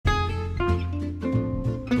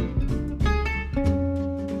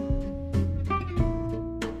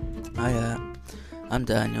I'm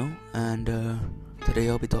Daniel, and today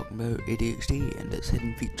I'll be talking about ADHD and its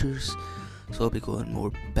hidden features. So I'll be going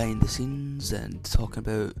more behind the scenes and talking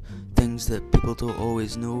about things that people don't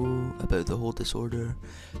always know about the whole disorder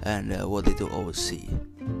and what they don't always see.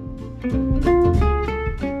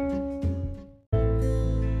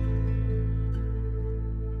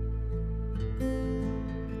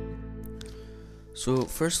 So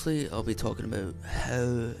firstly, I'll be talking about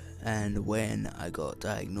how and when I got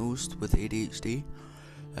diagnosed with ADHD.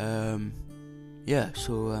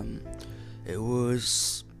 It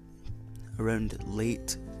was around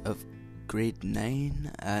late of grade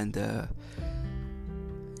 9, and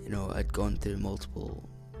I'd gone through multiple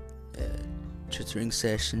tutoring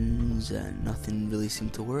sessions and nothing really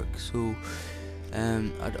seemed to work. So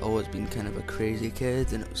I'd always been kind of a crazy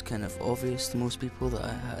kid, and it was kind of obvious to most people that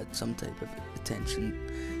I had some type of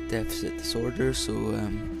attention deficit disorder. So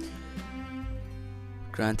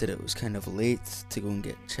granted, it was kind of late to go and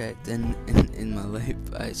get checked in my life.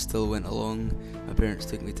 I still went along. My parents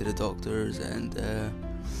took me to the doctors, and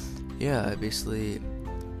I basically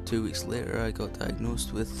 2 weeks later I got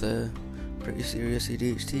diagnosed with pretty serious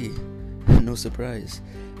ADHD. No surprise.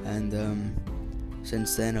 And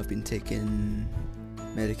since then I've been taking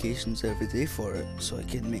medications every day for it, so I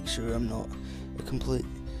can make sure I'm not a complete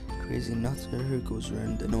crazy nutter who goes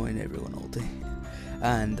around annoying everyone all day.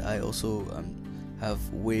 And I also have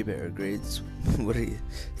way better grades, whether you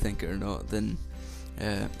think it or not, than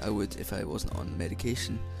I would if I wasn't on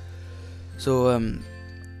medication. So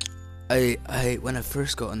I when I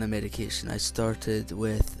first got on the medication, I started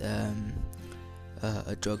with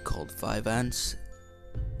a drug called Vyvanse.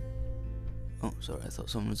 Oh, sorry, I thought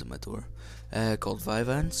someone was at my door. Called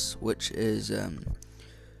Vyvanse, which is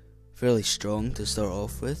fairly strong to start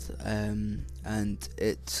off with, and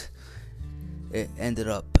it ended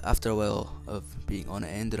up, after a while of being on it,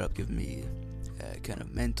 ended up giving me kind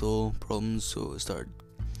of mental problems. So it started,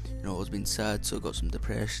 I was being sad, so I got some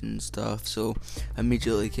depression and stuff. So I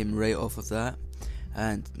immediately came right off of that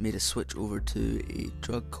and made a switch over to a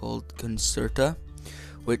drug called Concerta,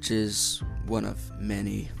 which is one of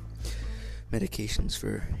many medications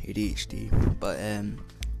for ADHD. But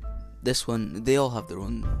this one, they all have their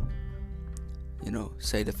own,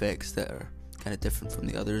 side effects that are kind of different from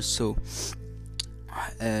the others. So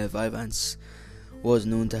Vyvanse was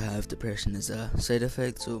known to have depression as a side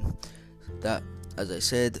effect, so that, as I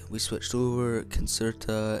said, we switched over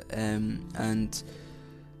Concerta, and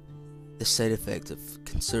the side effect of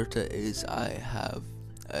Concerta is I have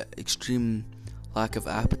extreme lack of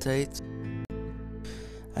appetite,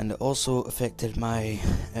 and it also affected my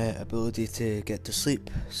ability to get to sleep.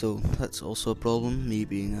 So that's also a problem, me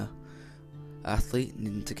being a athlete,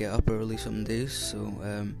 needing to get up early some days. So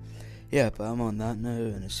but I'm on that now,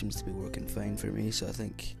 and it seems to be working fine for me, so I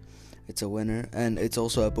think it's a winner. And it's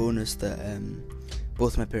also a bonus that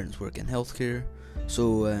both my parents work in healthcare,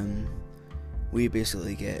 so we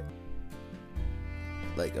basically get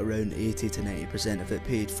like around 80 to 90% of it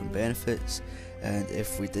paid from benefits, and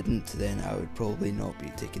if we didn't, then I would probably not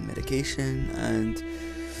be taking medication, and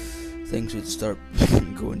things would start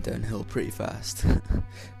going downhill pretty fast.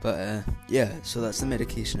 But so that's the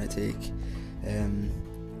medication I take,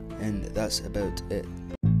 and that's about it.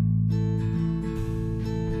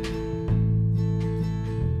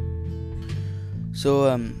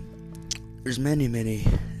 So there's many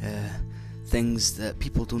things that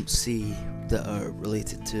people don't see that are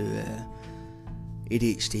related to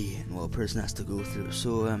ADHD and what a person has to go through.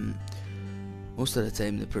 So most of the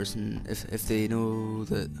time, the person, if they know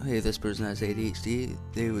that, hey, this person has ADHD,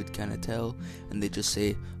 they would kind of tell, and they just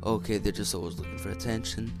say, okay, they're just always looking for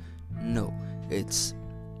attention. No, it's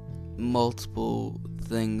multiple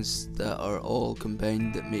things that are all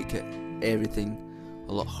combined that make everything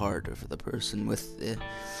a lot harder for the person with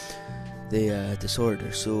the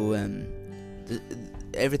disorder. So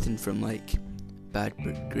everything from like bad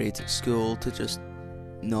grades at school to just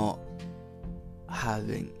not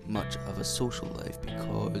having much of a social life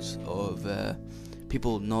because of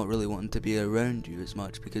people not really wanting to be around you as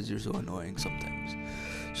much because you're so annoying sometimes.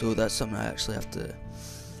 So that's something I actually have to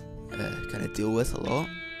kind of deal with a lot.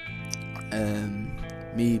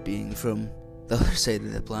 Me being from the other side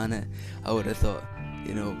of the planet, I would have thought,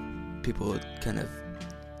 people would kind of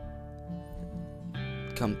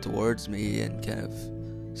come towards me and kind of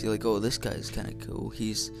see like, oh, this guy's kind of cool.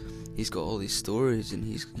 He's got all these stories, and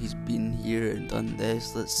he's been here and done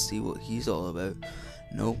this. Let's see what he's all about.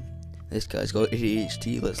 No, this guy's got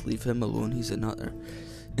ADHD. Let's leave him alone. He's a nutter.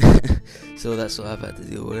 So that's what I've had to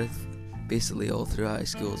deal with. Basically, all through high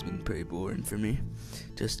school has been pretty boring for me.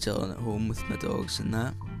 Just chilling at home with my dogs and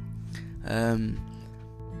that.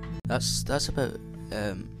 That's about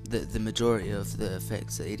the majority of the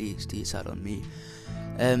effects that ADHD has had on me.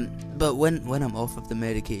 But when I'm off of the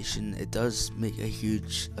medication, it does make a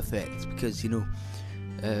huge effect, because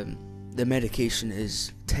the medication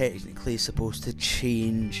is technically supposed to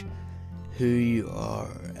change who you are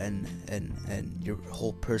and your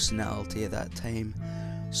whole personality at that time,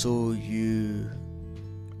 so you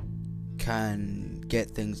can get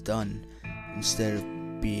things done instead of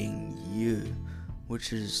being you,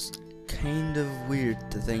 which is kind of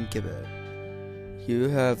weird to think about. You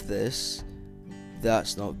have this,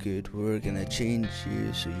 that's not good, we're gonna change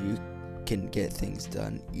you so you can get things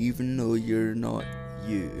done, even though you're not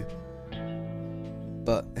you.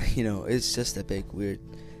 But it's just a big weird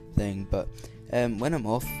thing. But when I'm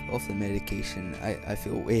off the medication, I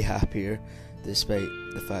feel way happier, despite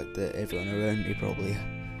the fact that everyone around me probably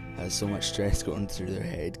has so much stress going through their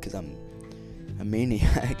head, because I'm a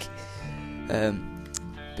maniac.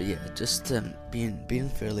 But yeah, just being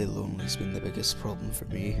fairly lonely has been the biggest problem for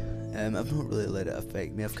me. I've not really let it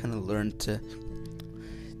affect me. I've kind of learned to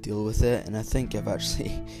deal with it, and I think I've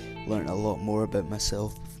actually learned a lot more about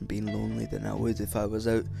myself from being lonely than I would if I was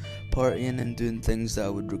out partying and doing things that I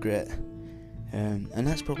would regret. And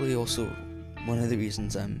that's probably also one of the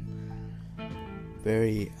reasons I'm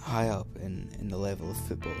very high up in the level of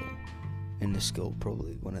football in the school,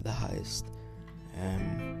 probably one of the highest,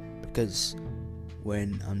 because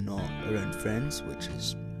when I'm not around friends, which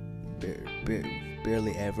is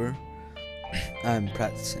barely ever, I'm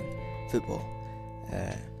practicing football.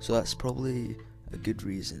 So that's probably a good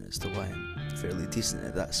reason as to why I'm fairly decent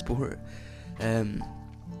at that sport.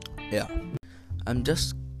 Yeah, I'm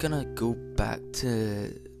just gonna go back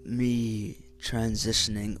to me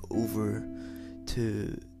transitioning over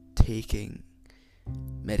to taking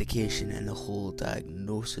medication and the whole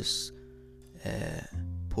diagnosis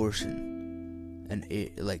portion and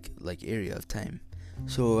area of time.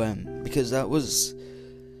 So because that was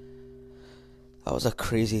a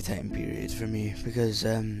crazy time period for me, because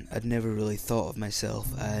I'd never really thought of myself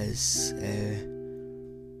as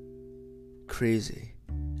crazy.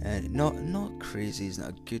 Not crazy is not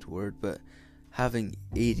a good word, but having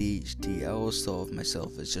ADHD, I always thought of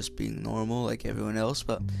myself as just being normal like everyone else,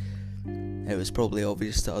 but it was probably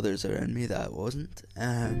obvious to others around me that I wasn't.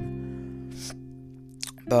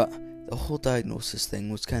 But the whole diagnosis thing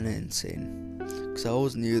was kind of insane, because I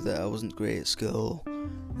always knew that I wasn't great at school,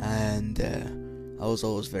 and I was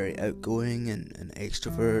always very outgoing and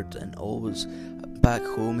extrovert, and always back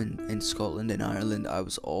home in Scotland and Ireland, I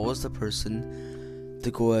was always the person to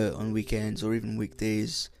go out on weekends or even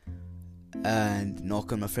weekdays and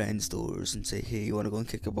knock on my friends' doors and say, hey, you want to go and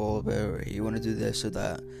kick a ball about, or hey, you want to do this or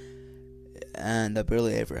that. And I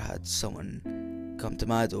barely ever had someone come to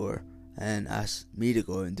my door and ask me to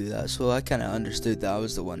go and do that, so I kind of understood that I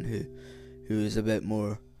was the one who was a bit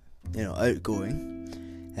more outgoing.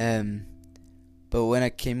 But when I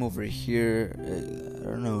came over here, I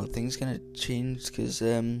don't know, things kind of changed, because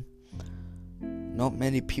not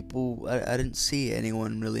many people, I didn't see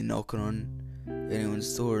anyone really knocking on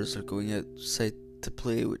anyone's doors or going outside to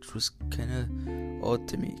play, which was kind of odd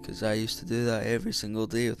to me, because I used to do that every single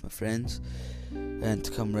day with my friends, and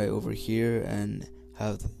to come right over here and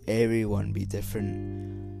have everyone be different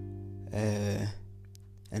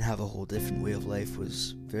and have a whole different way of life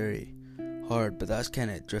was very hard. But that's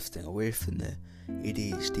kind of drifting away from the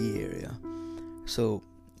ADHD area. So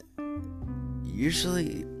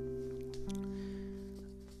usually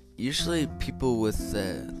people with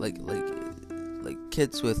like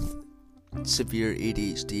kids with severe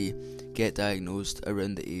ADHD get diagnosed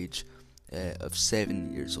around the age of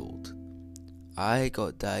 7 years old. I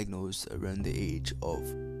got diagnosed around the age of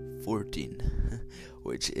 14,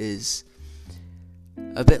 which is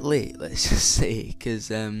a bit late, let's just say, because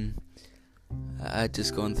I'd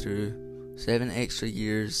just gone through 7 extra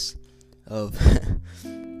years of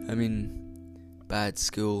bad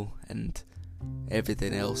school and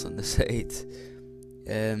everything else on the side,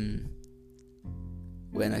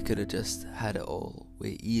 when I could have just had it all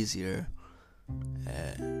way easier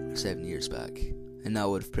 7 years back, and that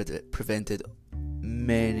would have prevented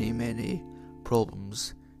many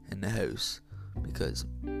problems in the house, because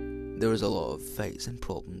there was a lot of fights and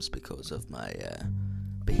problems because of my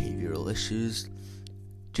behavioural issues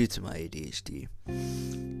due to my ADHD.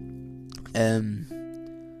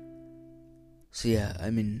 So yeah,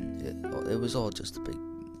 it was all just a big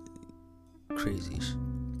crazy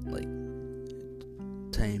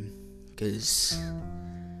time, because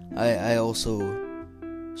I also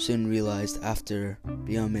soon realised after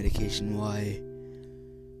being on medication why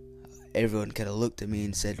everyone kind of looked at me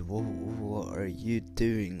and said, whoa, what are you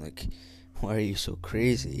doing? Like, why are you so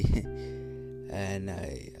crazy? and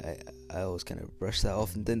I always kind of brushed that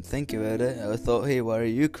off and didn't think about it. I thought, hey, why are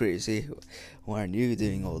you crazy? Why aren't you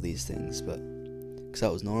doing all these things? But because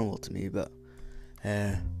that was normal to me. But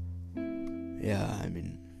yeah, I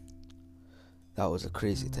mean, that was a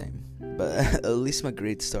crazy time. But at least my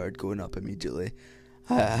grades started going up immediately.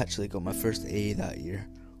 I actually got my first A that year,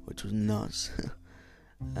 which was nuts.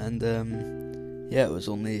 And yeah, it was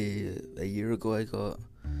only a year ago I got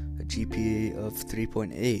a GPA of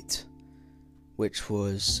 3.8, which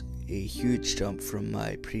was a huge jump from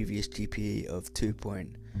my previous GPA of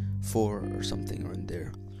 2.4 or something around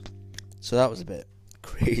there. So that was a bit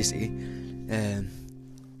crazy, and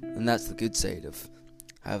that's the good side of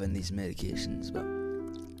having these medications. But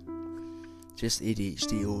just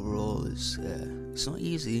ADHD overall is it's not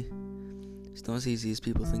easy. It's not as easy as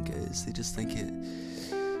people think it is. They just think it,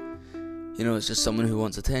 it's just someone who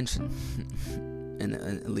wants attention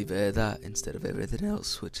and leave it at that instead of everything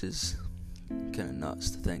else, which is kind of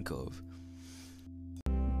nuts to think of.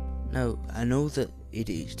 Now, I know that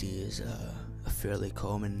ADHD is a fairly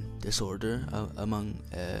common disorder among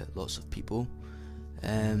lots of people.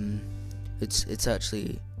 It's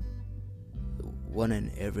actually 1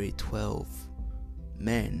 in every 12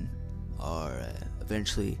 men are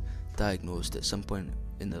eventually diagnosed at some point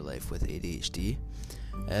in their life with ADHD.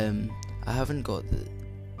 I haven't got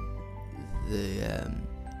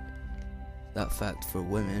that fact for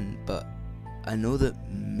women, but I know that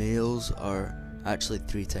males are actually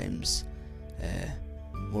 3 times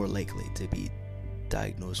more likely to be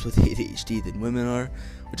diagnosed with ADHD than women are,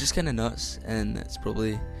 which is kind of nuts, and that's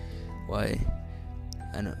probably why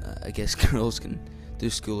I guess girls can do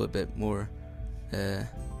school a bit more, a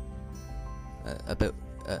bit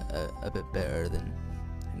better than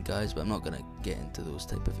guys. But I'm not gonna get into those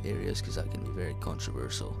type of areas because that can be very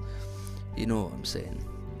controversial. You know what I'm saying?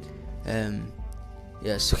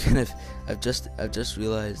 Yeah. So kind of, I've just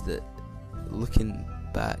realized that looking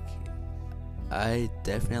back, I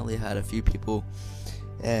definitely had a few people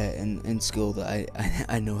in school that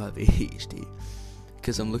I know have ADHD,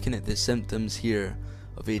 because I'm looking at the symptoms here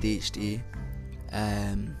of ADHD.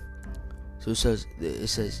 So it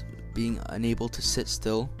says being unable to sit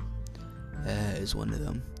still is one of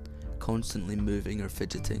them. Constantly moving or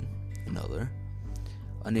fidgeting, another.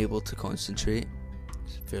 Unable to concentrate,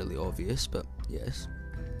 it's fairly obvious, but yes.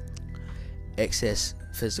 Excess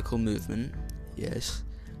physical movement, yes.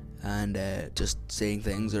 And just saying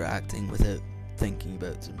things or acting without thinking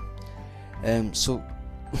about them. So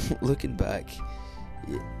looking back,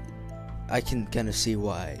 I can kind of see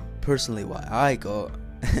why I got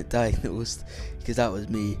diagnosed, because that was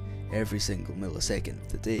me every single millisecond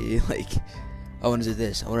of the day. Like, I want to do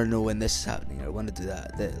this, I want to know when this is happening, I want to do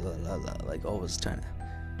that, like always trying to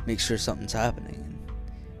make sure something's happening.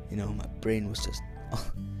 And my brain was just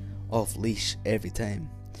off leash every time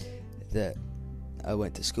that I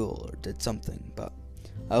went to school or did something. But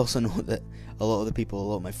I also know that a lot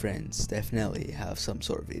of my friends definitely have some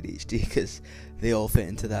sort of ADHD, because they all fit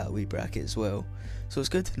into that wee bracket as well. So it's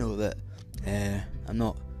good to know that I'm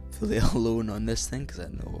not fully alone on this thing, because I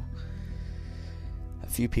know a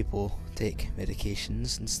few people take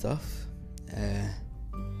medications and stuff.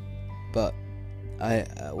 But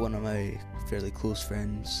one of my fairly close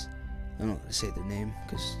friends, I'm not going to say their name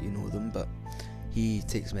because you know them, but he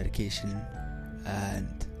takes medication,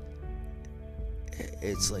 and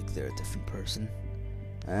it's like they're a different person.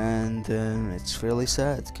 And it's fairly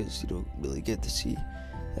sad, because you don't really get to see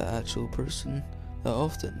the actual person that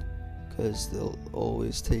often, because they'll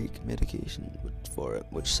always take medication for it,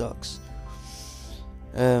 which sucks.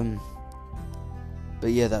 But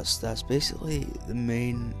yeah, that's basically the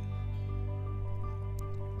main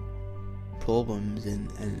problems in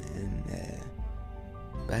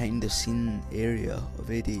behind the scene area of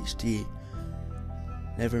ADHD.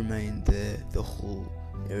 Never mind the whole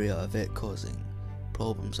area of it causing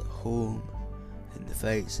problems at home and the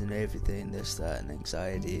fights and everything, this, that, and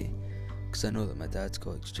anxiety. Because I know that my dad's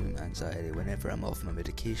got extreme anxiety whenever I'm off my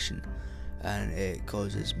medication, and it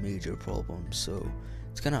causes major problems. So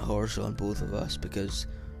it's kind of harsh on both of us, because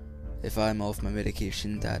if I'm off my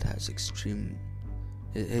medication, Dad has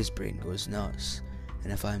his brain goes nuts,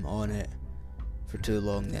 and if I'm on it for too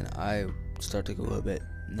long, then I start to go a bit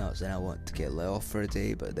nuts, and I want to get let off for a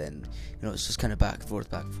day. But then it's just kind of back and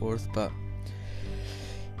forth. But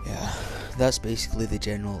yeah, that's basically the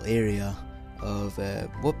general area of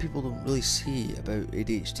what people don't really see about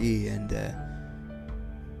ADHD, and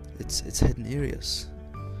it's hidden areas.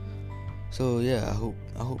 So yeah, I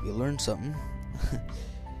hope you learned something,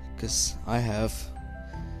 because I have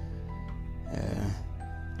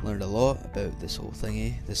learned a lot about this whole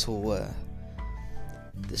thingy, this whole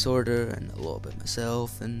disorder and a lot about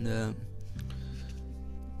myself, and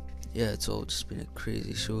yeah, it's all just been a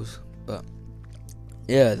crazy shows. But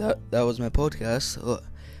yeah, that was my podcast.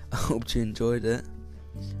 I hope you enjoyed it.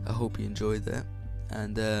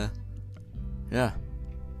 And yeah,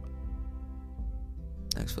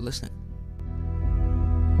 thanks for listening.